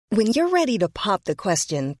When you're ready to pop the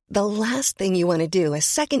question, the last thing you want to do is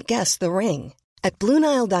second-guess the ring. At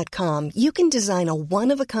BlueNile.com, you can design a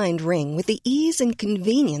one-of-a-kind ring with the ease and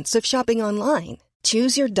convenience of shopping online.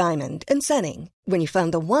 Choose your diamond and setting. When you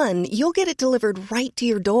find the one, you'll get it delivered right to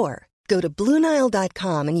your door. Go to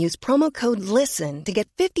BlueNile.com and use promo code LISTEN to get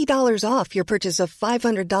 $50 off your purchase of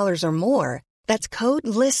 $500 or more. That's code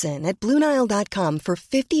LISTEN at BlueNile.com for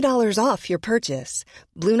 $50 off your purchase.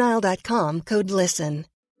 BlueNile.com, code LISTEN.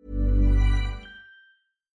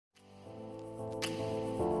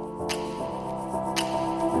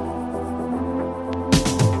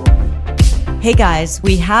 Hey guys,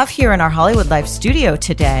 we have here in our Hollywood Life studio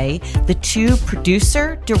today the two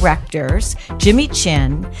producer-directors, Jimmy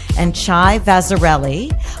Chin and Chai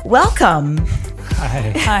Vazirelli. Welcome.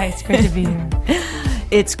 Hi. Hi, it's great to be here.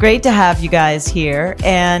 It's great to have you guys here.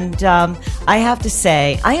 And I have to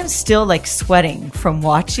say, I am still like sweating from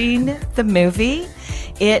watching the movie.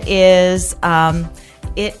 It is,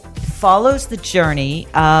 it follows the journey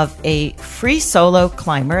of a free solo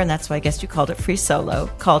climber, and that's why I guess you called it free solo,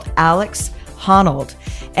 called Alex Honnold.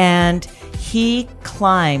 And he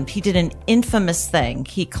did an infamous thing.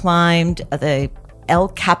 He climbed the El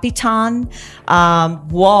Capitan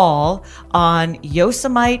wall on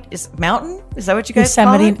Yosemite Mountain. Is that what you guys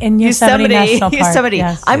call it? In Yosemite National Park. Yosemite.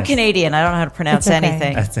 Yes. I'm Canadian. I don't know how to pronounce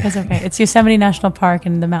anything. It's okay. It's Yosemite National Park,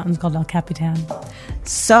 and the mountain's called El Capitan.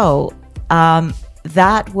 So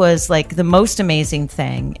that was like the most amazing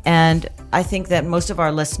thing. And I think that most of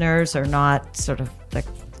our listeners are not sort of like,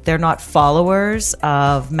 they're not followers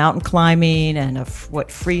of mountain climbing and of what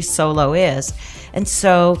free solo is. And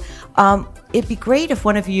so it'd be great if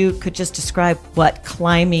one of you could just describe what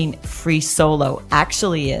climbing free solo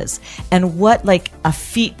actually is and what like a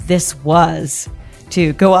feat this was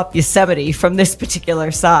to go up Yosemite from this particular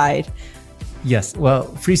side. Yes.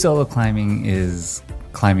 Well, free solo climbing is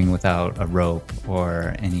climbing without a rope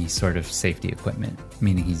or any sort of safety equipment,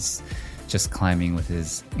 meaning he's just climbing with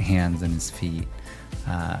his hands and his feet.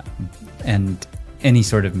 And any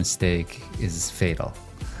sort of mistake is fatal.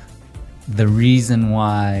 The reason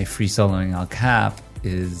why free soloing El Cap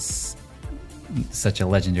is such a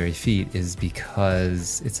legendary feat is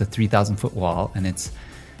because it's a 3,000 foot wall and it's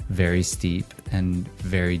very steep and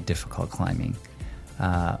very difficult climbing.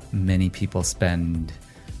 Many people spend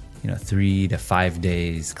 3 to 5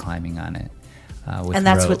 days climbing on it and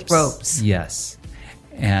that's ropes. With ropes. Yes.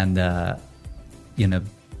 And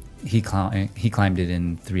he climbed it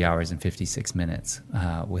in 3 hours and 56 minutes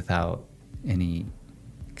without any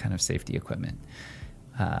kind of safety equipment.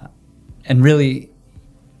 And really,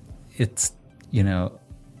 it's,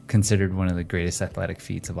 considered one of the greatest athletic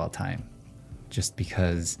feats of all time, just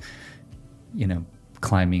because,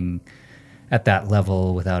 climbing at that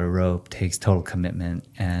level without a rope takes total commitment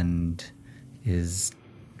and is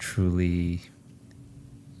truly,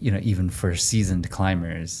 even for seasoned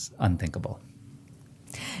climbers, unthinkable.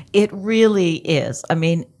 It really is. I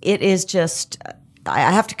mean, it is just, I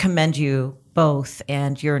have to commend you both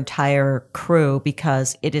and your entire crew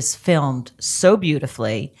because it is filmed so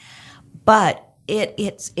beautifully, but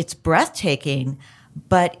it's breathtaking.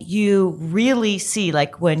 But you really see,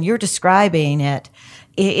 like when you're describing it,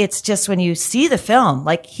 it's just when you see the film,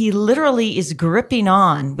 like he literally is gripping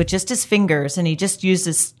on with just his fingers and he just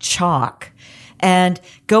uses chalk and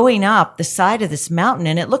going up the side of this mountain,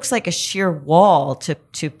 and it looks like a sheer wall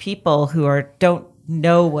to people who don't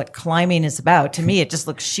know what climbing is about. To me, it just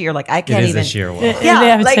looks sheer. Like I can't even. It is a sheer wall.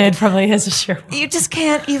 I would say it probably is a sheer wall. You just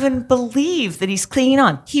can't even believe that he's clinging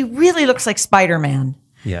on. He really looks like Spider-Man.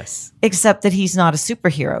 Yes. Except that he's not a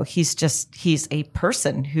superhero. He's a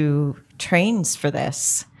person who trains for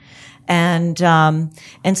this. And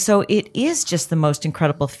so it is just the most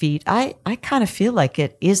incredible feat. I kind of feel like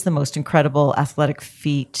it is the most incredible athletic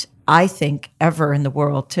feat, I think, ever in the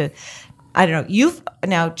world. I don't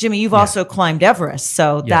know. Jimmy, you've also climbed Everest,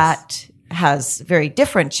 so that has very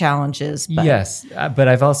different challenges. But. Yes, but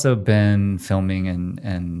I've also been filming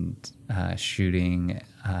and shooting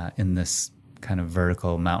in this kind of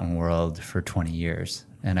vertical mountain world for 20 years.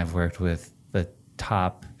 And I've worked with the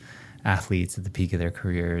top athletes at the peak of their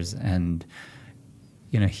careers. And,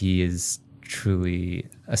 he is truly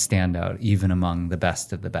a standout, even among the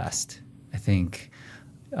best of the best. I think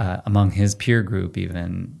among his peer group,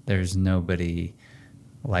 even, there's nobody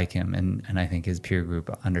like him. And I think his peer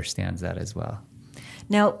group understands that as well.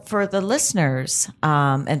 Now, for the listeners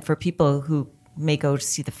and for people who may go to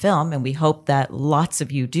see the film, and we hope that lots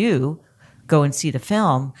of you do go and see the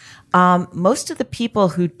film, most of the people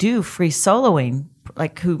who do free soloing,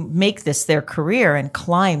 like who make this their career and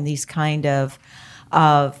climb these kind of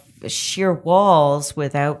sheer walls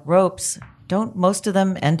without ropes, don't most of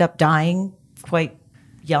them end up dying quite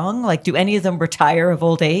young? Like, do any of them retire of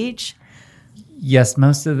old age? Yes,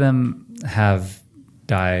 most of them have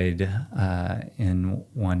died in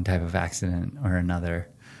one type of accident or another.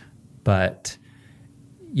 But,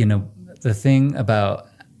 the thing about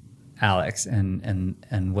Alex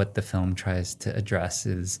and what the film tries to address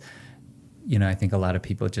is, I think a lot of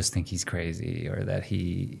people just think he's crazy or that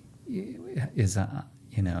he is,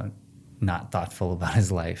 not thoughtful about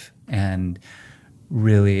his life. And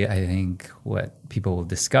really, I think what people will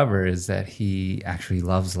discover is that he actually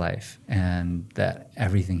loves life and that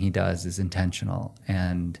everything he does is intentional.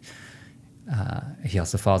 And he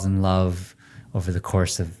also falls in love over the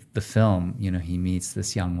course of the film. He meets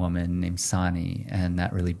this young woman named Sani, and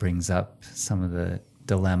that really brings up some of the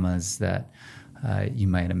dilemmas that you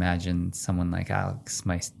might imagine someone like Alex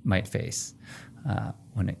might face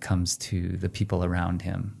when it comes to the people around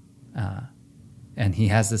him. And he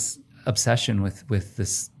has this obsession with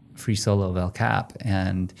this free solo of El Cap,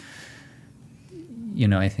 and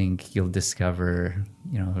I think you'll discover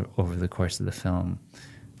over the course of the film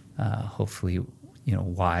hopefully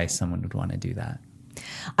why someone would want to do that.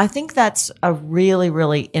 I think that's a really,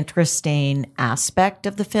 really interesting aspect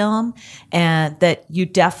of the film, and that you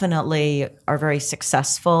definitely are very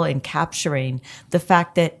successful in capturing the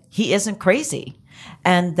fact that he isn't crazy,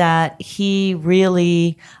 and that he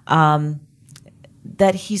really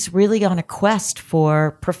that he's really on a quest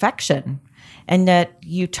for perfection, and that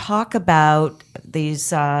you talk about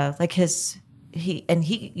these you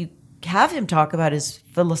have him talk about his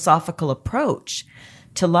philosophical approach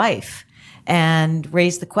to life and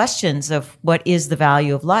raise the questions of what is the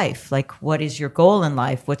value of life? Like, what is your goal in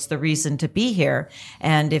life? What's the reason to be here?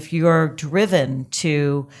 And if you're driven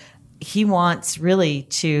to, he wants really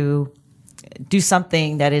to do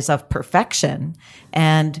something that is of perfection.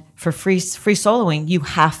 And for free soloing, you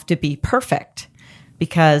have to be perfect,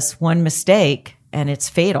 because one mistake and it's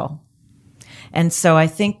fatal. And so I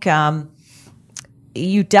think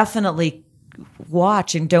you definitely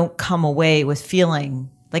watch and don't come away with feeling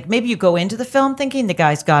like, maybe you go into the film thinking the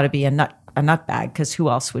guy's got to be a nutbag, because who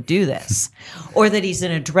else would do this? Or that he's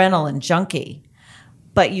an adrenaline junkie.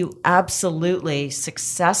 But you absolutely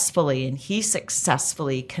he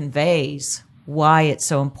successfully conveys why it's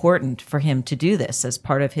so important for him to do this as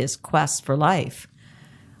part of his quest for life.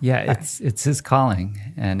 Yeah, it's his calling,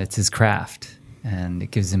 and it's his craft, and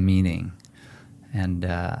it gives him meaning. And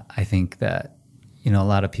I think that, a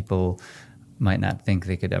lot of people might not think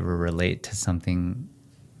they could ever relate to something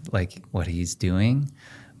like what he's doing,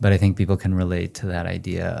 but I think people can relate to that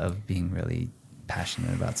idea of being really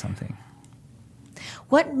passionate about something.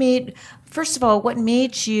 What made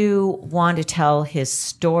you want to tell his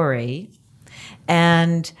story,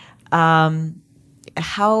 and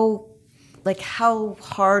how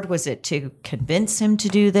hard was it to convince him to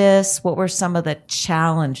do this? What were some of the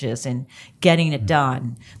challenges in getting it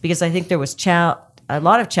done? Because I think there was a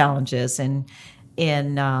lot of challenges in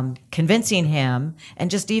convincing him,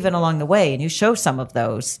 and just even along the way. And you show some of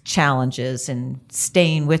those challenges in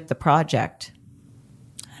staying with the project.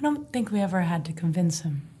 I don't think we ever had to convince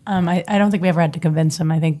him. I don't think we ever had to convince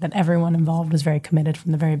him. I think that everyone involved was very committed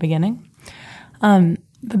from the very beginning. But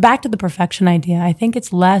back to the perfection idea, I think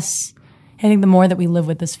it's less, I think the more that we live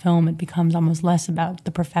with this film, it becomes almost less about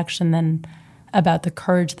the perfection than about the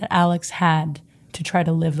courage that Alex had to try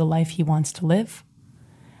to live the life he wants to live.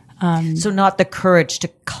 So not the courage to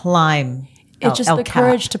climb It's just the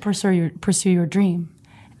courage to pursue your dream.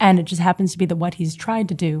 And it just happens to be that what he's tried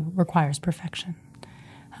to do requires perfection.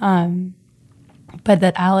 But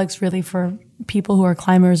that Alex really, for people who are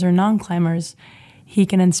climbers or non-climbers, he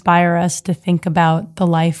can inspire us to think about the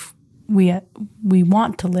life we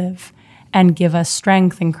want to live and give us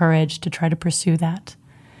strength and courage to try to pursue that.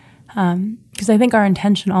 Because I think our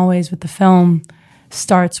intention always with the film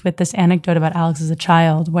starts with this anecdote about Alex as a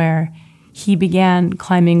child, where he began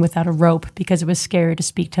climbing without a rope because it was scary to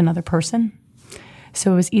speak to another person.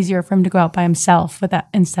 So it was easier for him to go out by himself with that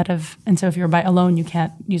and so if you're alone, you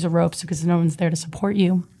can't use a rope because no one's there to support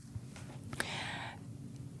you.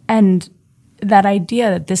 And that idea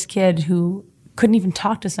that this kid who couldn't even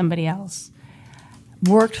talk to somebody else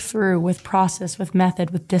worked through with process, with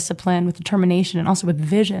method, with discipline, with determination, and also with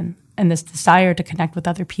vision and this desire to connect with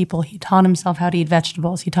other people. He taught himself how to eat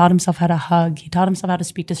vegetables. He taught himself how to hug. He taught himself how to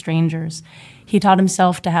speak to strangers. He taught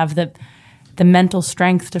himself to have the mental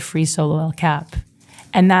strength to free solo El Cap.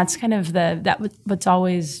 And that's kind of what's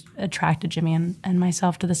always attracted Jimmy and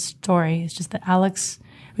myself to this story. It's just that Alex,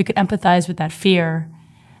 we could empathize with that fear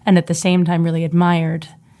and at the same time really admired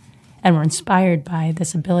and were inspired by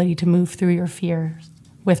this ability to move through your fears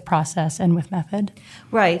with process and with method.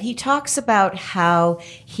 Right. He talks about how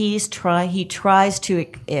he tries to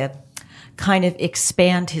kind of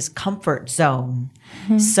expand his comfort zone.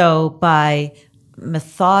 Mm-hmm. So by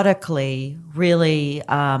methodically, really,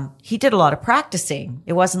 he did a lot of practicing.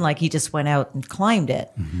 It wasn't like he just went out and climbed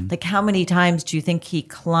it. Mm-hmm. Like, how many times do you think he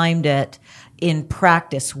climbed it in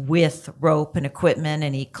practice with rope and equipment,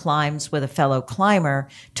 and he climbs with a fellow climber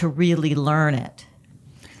to really learn it?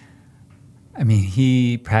 I mean,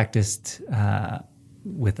 he practiced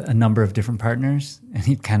with a number of different partners, and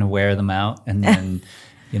he'd kind of wear them out and then,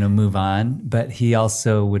 move on. But he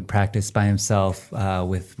also would practice by himself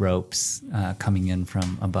with ropes coming in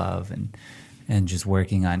from above and just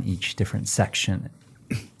working on each different section.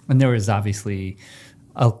 And there was obviously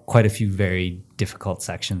quite a few very difficult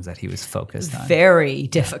sections that he was focused on. Very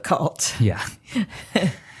difficult. Yeah.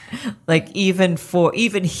 Like even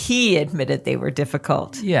he admitted they were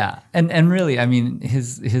difficult. Yeah. And really, I mean,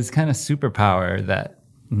 his kind of superpower that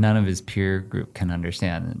none of his peer group can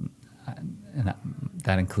understand, and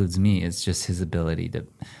that includes me, is just his ability to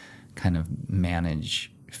kind of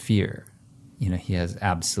manage fear. He has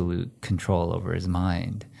absolute control over his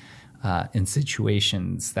mind in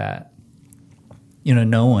situations that,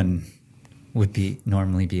 no one would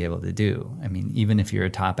normally be able to do. I mean, even if you're a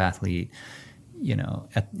top athlete,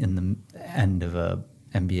 in the end of a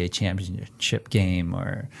NBA championship game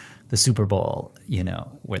or the Super Bowl,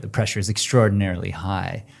 where the pressure is extraordinarily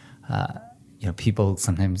high, people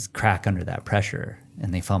sometimes crack under that pressure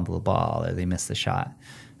and they fumble the ball or they miss the shot.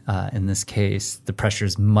 In this case, the pressure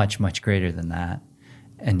is much, much greater than that,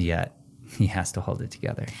 and yet he has to hold it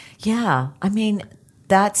together. Yeah, I mean,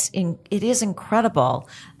 it is incredible,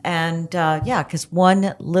 and because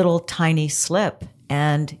one little tiny slip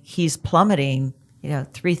and he's plummeting,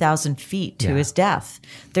 3,000 feet to his death.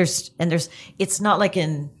 It's not like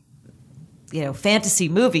in, fantasy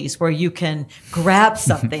movies where you can grab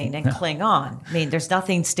something and cling on. I mean, there's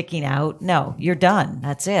nothing sticking out. No, you're done.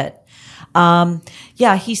 That's it.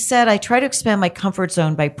 He said, I try to expand my comfort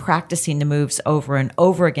zone by practicing the moves over and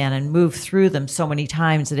over again and move through them so many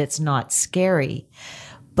times that it's not scary.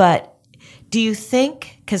 But do you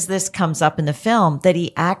think, because this comes up in the film, that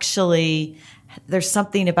he actually, there's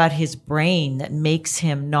something about his brain that makes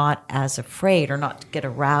him not as afraid or not get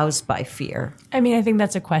aroused by fear? I mean, I think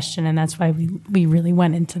that's a question, and that's why we really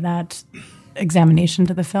went into that examination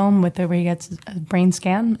to the film where he gets a brain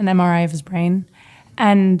scan, an MRI of his brain.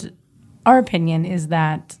 And our opinion is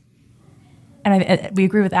that, and we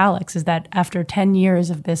agree with Alex, is that after 10 years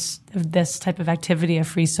of this type of activity of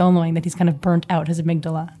free soloing, that he's kind of burnt out his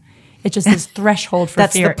amygdala. It's just his threshold for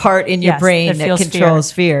That's fear. That's the part in your brain that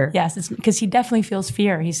controls fear. Yes, it's because he definitely feels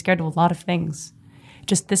fear. He's scared of a lot of things.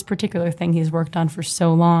 Just this particular thing he's worked on for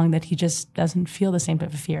so long that he just doesn't feel the same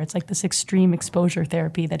type of fear. It's like this extreme exposure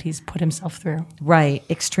therapy that he's put himself through. Right,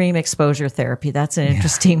 extreme exposure therapy. That's an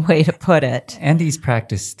interesting way to put it. And he's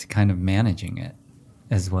practiced kind of managing it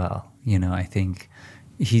as well. I think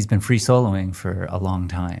he's been free soloing for a long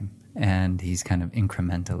time, and he's kind of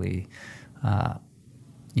incrementally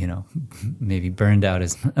maybe burned out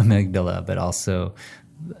his amygdala, but also,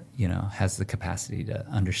 has the capacity to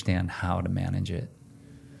understand how to manage it.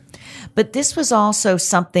 But this was also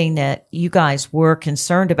something that you guys were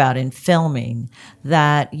concerned about in filming,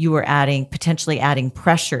 that you were potentially adding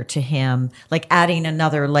pressure to him, like adding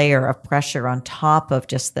another layer of pressure on top of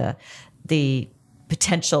just the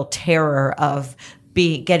potential terror of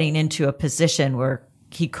getting into a position where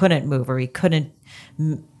he couldn't move or he couldn't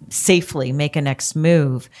safely make a next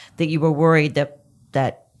move, that you were worried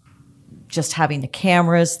that just having the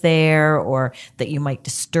cameras there or that you might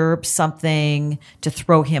disturb something to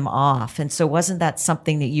throw him off. And so wasn't that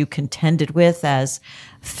something that you contended with as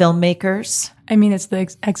filmmakers? I mean, it's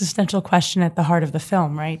the existential question at the heart of the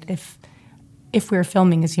film, right? If we were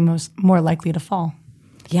filming, is he more likely to fall?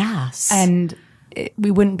 Yes. And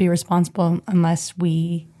we wouldn't be responsible unless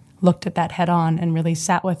we looked at that head on and really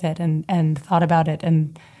sat with it and thought about it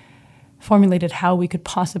and formulated how we could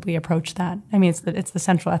possibly approach that. I mean, it's the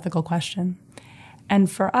central ethical question.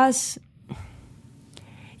 And for us,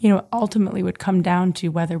 ultimately would come down to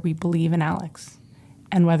whether we believe in Alex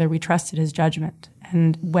and whether we trusted his judgment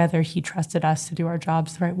and whether he trusted us to do our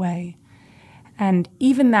jobs the right way. And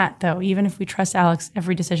even that, though, even if we trust Alex,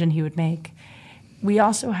 every decision he would make, we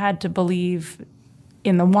also had to believe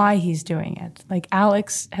in the why he's doing it. Like,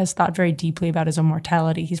 Alex has thought very deeply about his own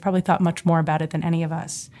mortality. He's probably thought much more about it than any of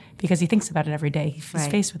us because he thinks about it every day. He's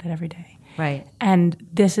faced with it every day. Right. And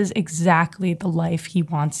this is exactly the life he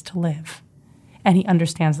wants to live. And he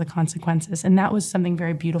understands the consequences. And that was something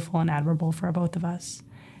very beautiful and admirable for both of us.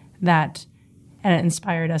 That And it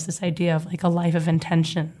inspired us, this idea of like a life of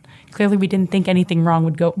intention. Clearly, we didn't think anything wrong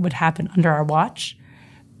would happen under our watch,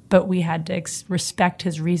 but we had to respect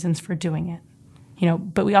his reasons for doing it.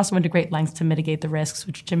 But we also went to great lengths to mitigate the risks,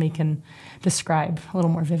 which Jimmy can describe a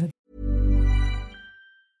little more vividly.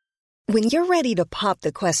 When you're ready to pop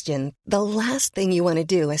the question, the last thing you want to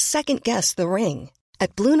do is second-guess the ring.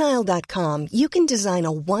 At BlueNile.com, you can design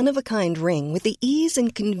a one-of-a-kind ring with the ease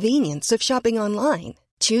and convenience of shopping online.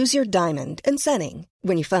 Choose your diamond and setting.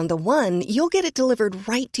 When you find the one, you'll get it delivered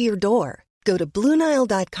right to your door. Go to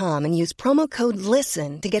BlueNile.com and use promo code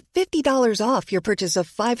LISTEN to get $50 off your purchase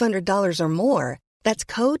of $500 or more. That's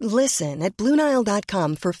code LISTEN at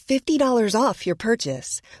BlueNile.com for $50 off your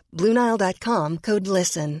purchase. BlueNile.com, code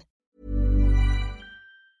LISTEN.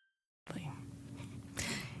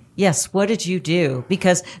 Yes, what did you do?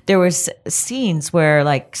 Because there was scenes where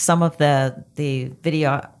like some of the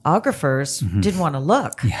videographers didn't want to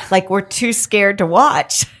look. Yeah. Like we're too scared to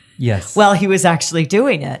watch. Yes. While he was actually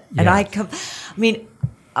doing it. And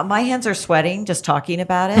Yeah. my hands are sweating just talking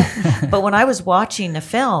about it. But when I was watching the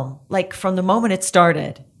film, like from the moment it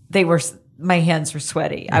started, my hands were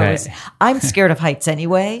sweaty. I'm scared of heights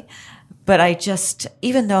anyway, but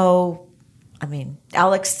even though,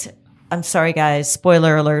 Alex, I'm sorry guys,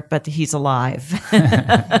 spoiler alert, but he's alive.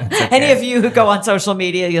 Okay. Any of you who go on social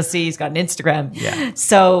media, you'll see he's got an Instagram. Yeah.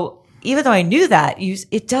 So even though I knew that,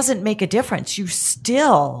 it doesn't make a difference. You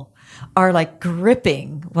still are like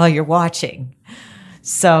gripping while you're watching.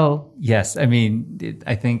 So yes, I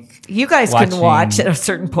think you guys can watch at a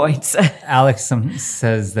certain point. Alex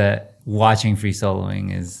says that watching free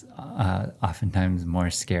soloing is oftentimes more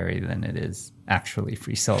scary than it is actually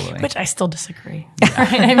free soloing, which I still disagree. Right?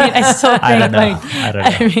 I still think I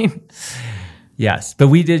don't know. Yes, but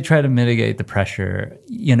we did try to mitigate the pressure.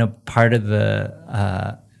 Part of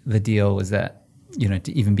the deal was that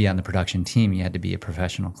to even be on the production team, you had to be a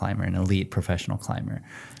professional climber, an elite professional climber.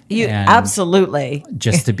 Absolutely.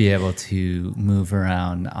 Just to be able to move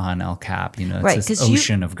around on El Cap, it's this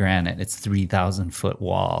ocean of granite. It's 3,000-foot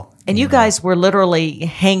wall. And you guys were literally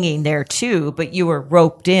hanging there too, but you were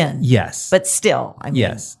roped in. Yes. But still,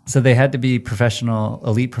 yes. So they had to be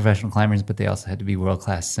elite professional climbers, but they also had to be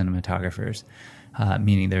world-class cinematographers,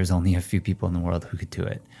 meaning there's only a few people in the world who could do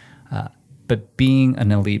it. But being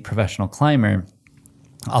an elite professional climber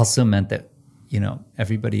also meant that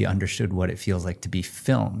everybody understood what it feels like to be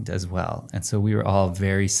filmed as well. And so we were all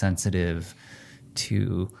very sensitive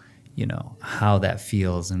to, how that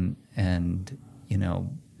feels. And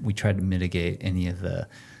we tried to mitigate any of the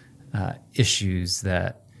issues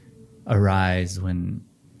that arise when,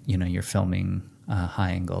 you're filming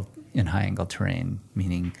high angle terrain,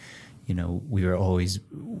 meaning, we were always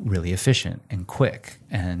really efficient and quick.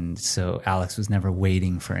 And so Alex was never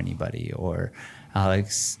waiting for anybody, or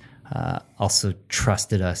Alex also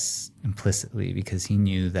trusted us implicitly because he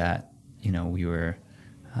knew that, we were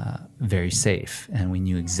very safe and we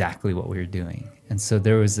knew exactly what we were doing. And so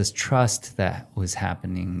there was this trust that was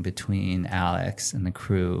happening between Alex and the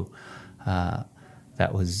crew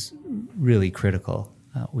that was really critical.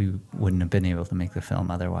 We wouldn't have been able to make the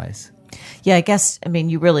film otherwise. Yeah, I guess,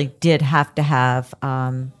 you really did have to have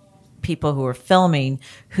people who were filming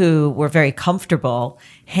who were very comfortable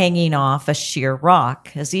hanging off a sheer rock,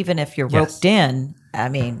 because even if you're roped in,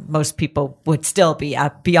 most people would still be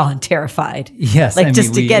beyond terrified. Yes.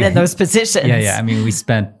 To get in those positions. Yeah. We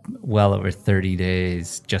spent well over 30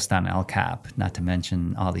 days just on El Cap, not to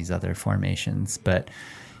mention all these other formations. But,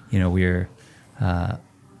 we were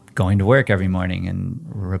going to work every morning and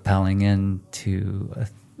rappelling into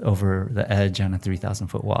over the edge on a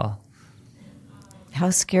 3,000-foot wall. How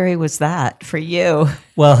scary was that for you?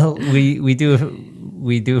 Well, we do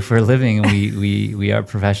it for a living, and we are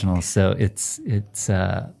professionals, so it's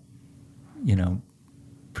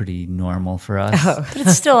pretty normal for us. Oh. But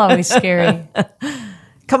it's still always scary.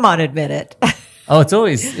 Come on, admit it. Oh,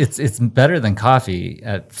 it's better than coffee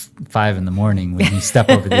at 5 a.m. when you step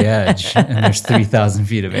over the edge and there's 3,000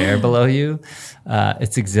 feet of air below you.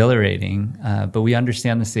 It's exhilarating, but we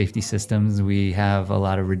understand the safety systems. We have a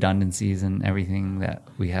lot of redundancies in everything that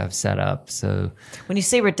we have set up. So, when you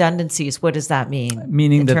say redundancies, what does that mean?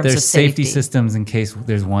 Meaning that there's safety systems in case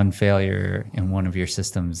there's one failure in one of your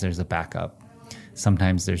systems. There's a backup.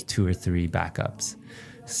 Sometimes there's 2 or 3 backups.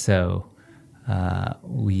 So.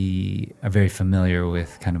 We are very familiar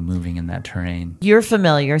with kind of moving in that terrain. You're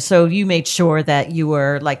familiar, so you made sure that you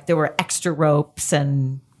were there were extra ropes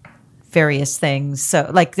and various things. So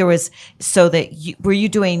were you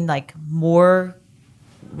doing more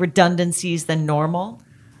redundancies than normal?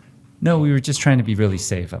 No, we were just trying to be really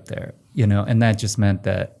safe up there, and that just meant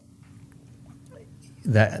that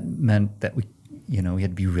we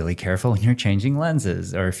had to be really careful when you're changing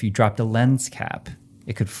lenses, or if you dropped a lens cap,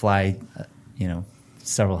 it could fly,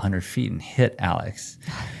 several hundred feet and hit Alex.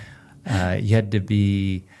 You had to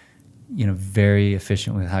be, very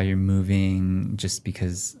efficient with how you're moving, just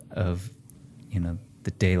because of, the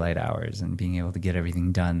daylight hours and being able to get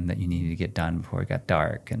everything done that you needed to get done before it got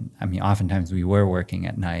dark. And I mean, oftentimes we were working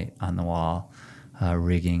at night on the wall,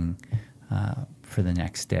 rigging for the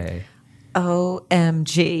next day.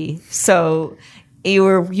 OMG. So you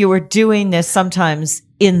were doing this sometimes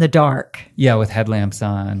in the dark. Yeah, with headlamps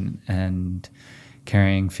on and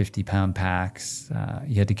carrying 50-pound packs.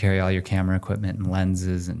 You had to carry all your camera equipment and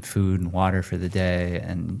lenses and food and water for the day,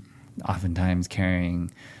 and oftentimes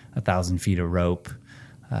carrying 1,000 feet of rope,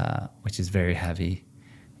 which is very heavy.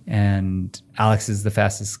 And Alex is the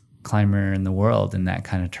fastest climber in the world in that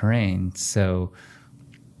kind of terrain. So,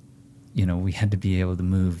 we had to be able to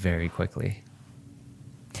move very quickly.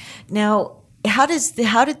 Now, how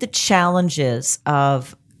did the challenges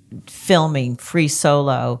of filming Free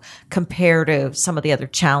Solo compare to some of the other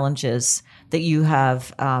challenges that you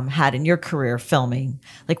have had in your career filming?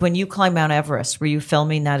 Like when you climbed Mount Everest, were you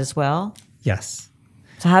filming that as well? Yes.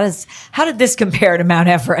 So how did this compare to Mount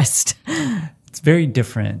Everest? It's very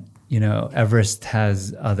different. Everest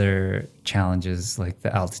has other challenges like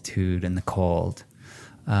the altitude and the cold.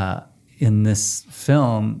 In this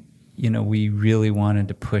film, we really wanted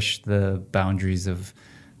to push the boundaries of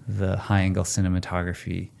the high-angle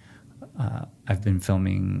cinematography. I've been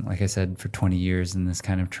filming, like I said, for 20 years in this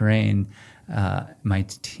kind of terrain. My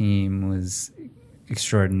team was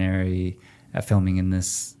extraordinary at filming in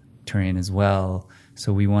this terrain as well.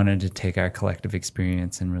 So we wanted to take our collective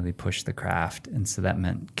experience and really push the craft. And so that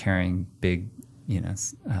meant carrying big,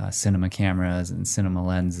 cinema cameras and cinema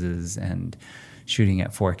lenses and shooting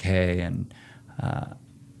at 4K and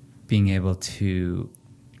being able to,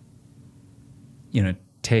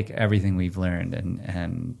 take everything we've learned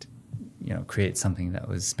and create something that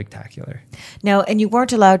was spectacular. Now, and you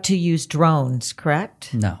weren't allowed to use drones,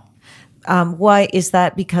 correct? No. Why is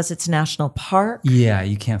that? Because it's a national park? Yeah,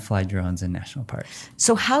 you can't fly drones in national parks.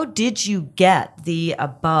 So how did you get the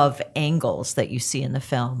above angles that you see in the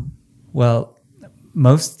film? Well,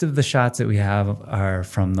 most of the shots that we have are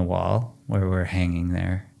from the wall where we're hanging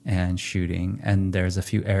there and shooting. And there's a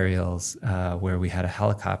few aerials where we had a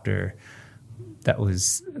helicopter that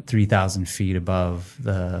was 3,000 feet above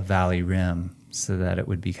the valley rim so that it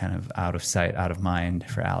would be kind of out of sight, out of mind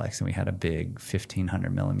for Alex. And we had a big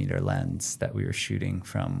 1,500 millimeter lens that we were shooting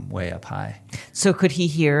from way up high. So could he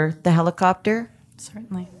hear the helicopter?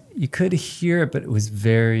 Certainly. You could hear it, but it was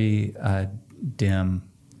very dim.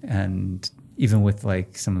 And even with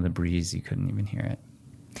like some of the breeze, you couldn't even hear it.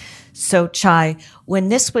 So Chai, when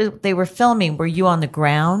they were filming, were you on the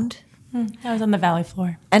ground? I was on the valley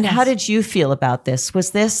floor. And Yes. how did you feel about this?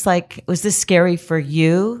 Was this scary for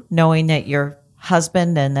you, knowing that your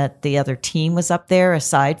husband and that the other team was up there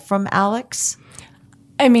aside from Alex?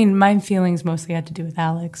 I mean, my feelings mostly had to do with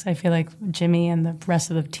Alex. I feel like Jimmy and the rest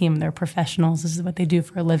of the team, they're professionals. This is what they do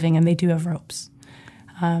for a living, and they do have ropes.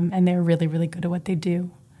 And they're really, really good at what they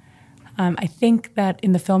do. I think that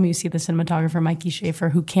in the film you see the cinematographer, Mikey Schaefer,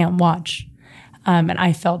 who can't watch. And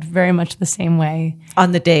I felt very much the same way.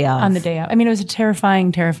 On the day of? On the day of. I mean, it was a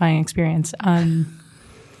terrifying, terrifying experience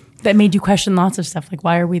that made you question lots of stuff, like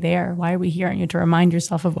why are we there? Why are we here? And you had to remind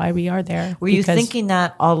yourself of why we are there. Were you thinking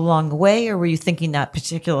that all along the way, or were you thinking that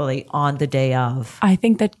particularly on the day of? I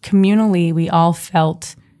think that communally we all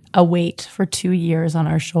felt a weight for 2 years on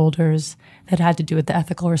our shoulders that had to do with the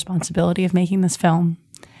ethical responsibility of making this film.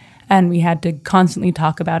 And we had to constantly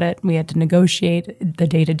talk about it. We had to negotiate the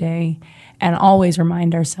day-to-day and always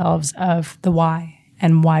remind ourselves of the why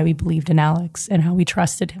and why we believed in Alex and how we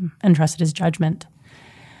trusted him and trusted his judgment.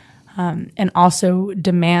 And also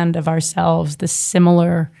demand of ourselves the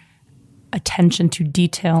similar attention to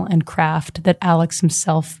detail and craft that Alex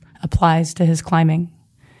himself applies to his climbing.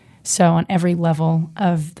 So on every level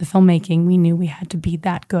of the filmmaking, we knew we had to be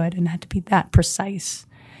that good and had to be that precise.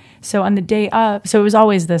 So on the day of, so it was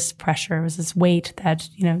always this pressure, it was this weight that,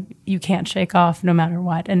 you can't shake off no matter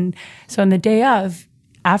what. And so on the day of,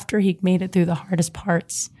 after he made it through the hardest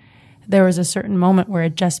parts, there was a certain moment where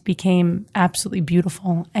it just became absolutely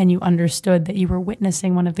beautiful, and you understood that you were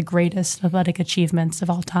witnessing one of the greatest athletic achievements of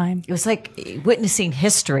all time. It was like witnessing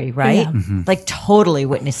history, right? Yeah. Mm-hmm. Like totally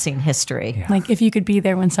witnessing history. Yeah. Like if you could be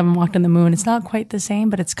there when someone walked on the moon, it's not quite the same,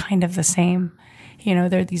 but it's kind of the same.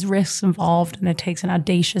 There are these risks involved, and it takes an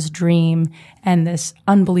audacious dream and this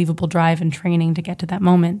unbelievable drive and training to get to that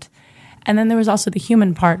moment. And then there was also the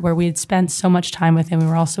human part where we had spent so much time with him. We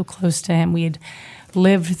were all so close to him. We had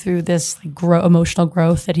lived through this emotional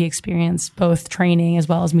growth that he experienced, both training as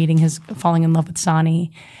well as falling in love with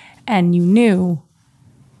Sonny. And you knew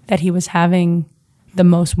that he was having the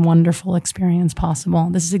most wonderful experience possible.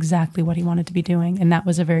 This is exactly what he wanted to be doing. And that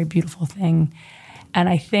was a very beautiful thing. And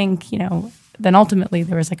I think, then ultimately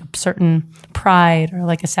there was like a certain pride or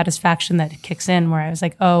like a satisfaction that kicks in where I was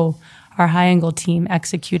like, oh, our high angle team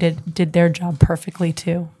did their job perfectly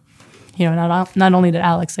too. Not only did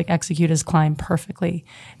Alex execute his climb perfectly,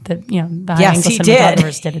 the high angle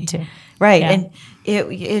cinematographers did it too. Right. Yeah. And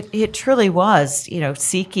it truly was,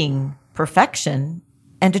 seeking perfection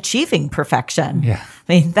and achieving perfection. Yeah.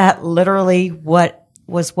 I mean, that literally what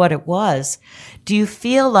it was. Do you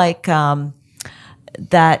feel like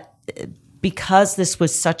that because this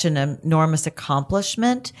was such an enormous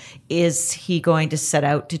accomplishment, is he going to set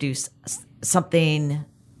out to do something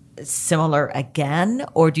similar again?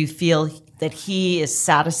 Or do you feel that he is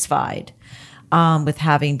satisfied with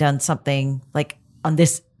having done something like on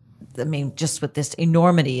this, just with this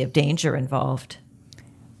enormity of danger involved?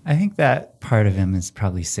 I think that part of him is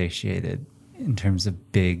probably satiated in terms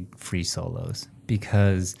of big free solos,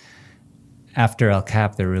 because after El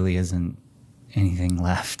Cap, there really isn't anything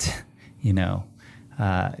left.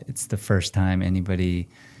 It's the first time anybody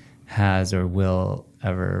has or will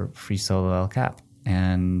ever free solo El Cap,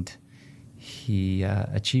 and he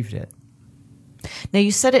achieved it. Now,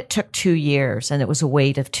 you said it took 2 years and it was a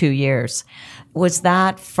wait of 2 years. Was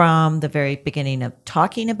that from the very beginning of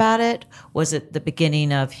talking about it? Was it the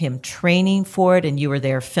beginning of him training for it and you were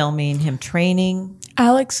there filming him training?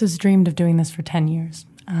 Alex has dreamed of doing this for 10 years.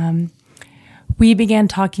 We began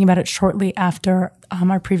talking about it shortly after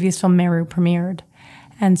our previous film, Meru, premiered.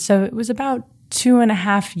 And so it was about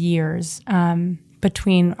 2.5 years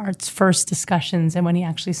between our first discussions and when he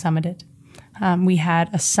actually summited. We had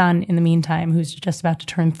a son in the meantime who's just about to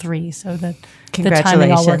turn 3, so that the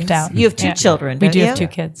timing all worked out. You have 2 children, don't you? We do have 2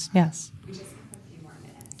 kids, yes. We just have a few more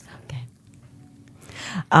minutes. Okay.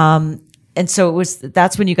 And so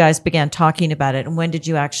that's when you guys began talking about it. And when did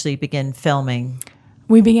you actually begin filming?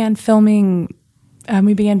 We began filming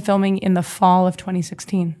in the fall of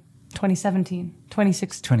 2016,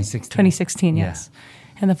 2016, yes.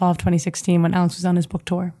 In the fall of 2016 when Alex was on his book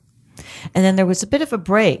tour. And then there was a bit of a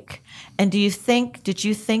break. And did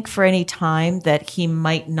you think for any time that he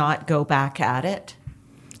might not go back at it?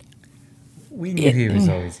 We knew he was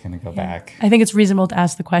always going to go back. I think it's reasonable to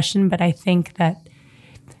ask the question, but I think that,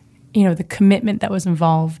 the commitment that was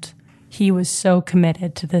involved, he was so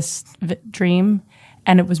committed to this dream,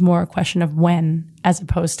 and it was more a question of when as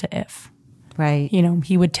opposed to if. Right.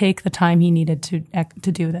 He would take the time he needed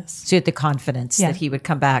to do this. So you had the confidence that he would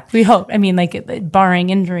come back. We hope. Barring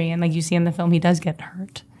injury, and like you see in the film, he does get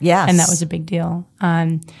hurt. Yes. And that was a big deal.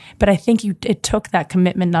 But I think it took that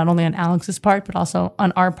commitment not only on Alex's part, but also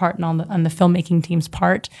on our part and on the filmmaking team's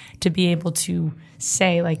part to be able to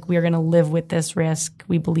say, we're going to live with this risk.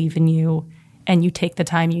 We believe in you, and you take the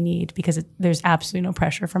time you need because there's absolutely no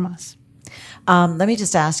pressure from us. Let me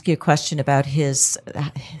just ask you a question about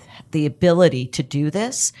the ability to do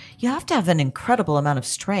this. You have to have an incredible amount of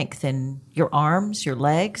strength in your arms, your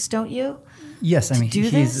legs, don't you? Yes,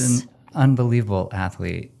 he's an unbelievable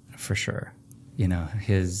athlete for sure.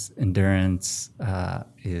 His endurance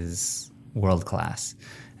is world class,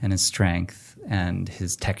 and his strength and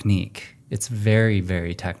his technique. It's very,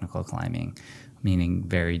 very technical climbing, meaning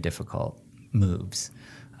very difficult moves.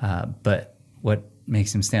 But what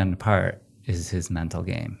makes him stand apart is his mental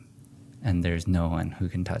game. And there's no one who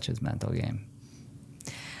can touch his mental game.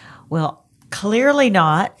 Well, clearly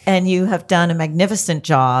not. And you have done a magnificent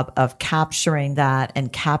job of capturing that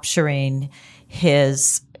and capturing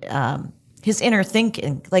his inner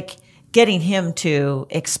thinking, getting him to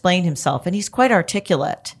explain himself. And he's quite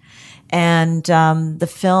articulate. And the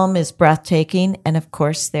film is breathtaking. And of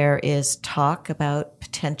course, there is talk about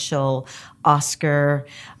potential Oscar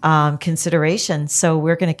consideration. So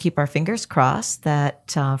we're going to keep our fingers crossed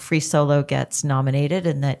that Free Solo gets nominated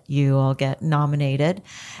and that you all get nominated.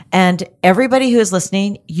 And everybody who is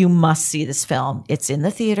listening, you must see this film. It's in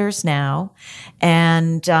the theaters now.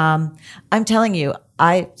 And I'm telling you,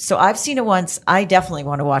 I've seen it once. I definitely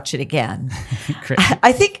want to watch it again.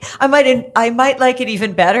 I think I might like it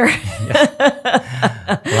even better.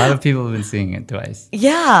 A lot of people have been seeing it twice.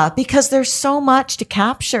 Yeah, because there's so much to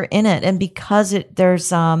capture in it, and because there's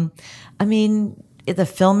the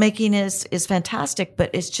filmmaking is fantastic, but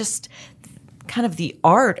it's just kind of the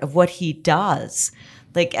art of what he does.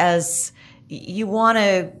 As you want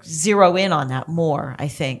to zero in on that more, I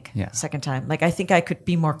think, second time. I think I could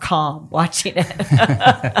be more calm watching it.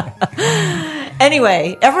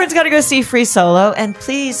 Anyway, everyone's got to go see Free Solo, and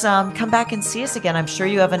please come back and see us again. I'm sure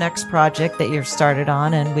you have a next project that you've started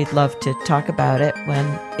on, and we'd love to talk about it when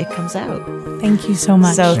it comes out. Thank you so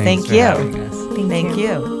much. So Thanks thank for you. having us. Thank you.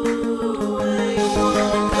 you.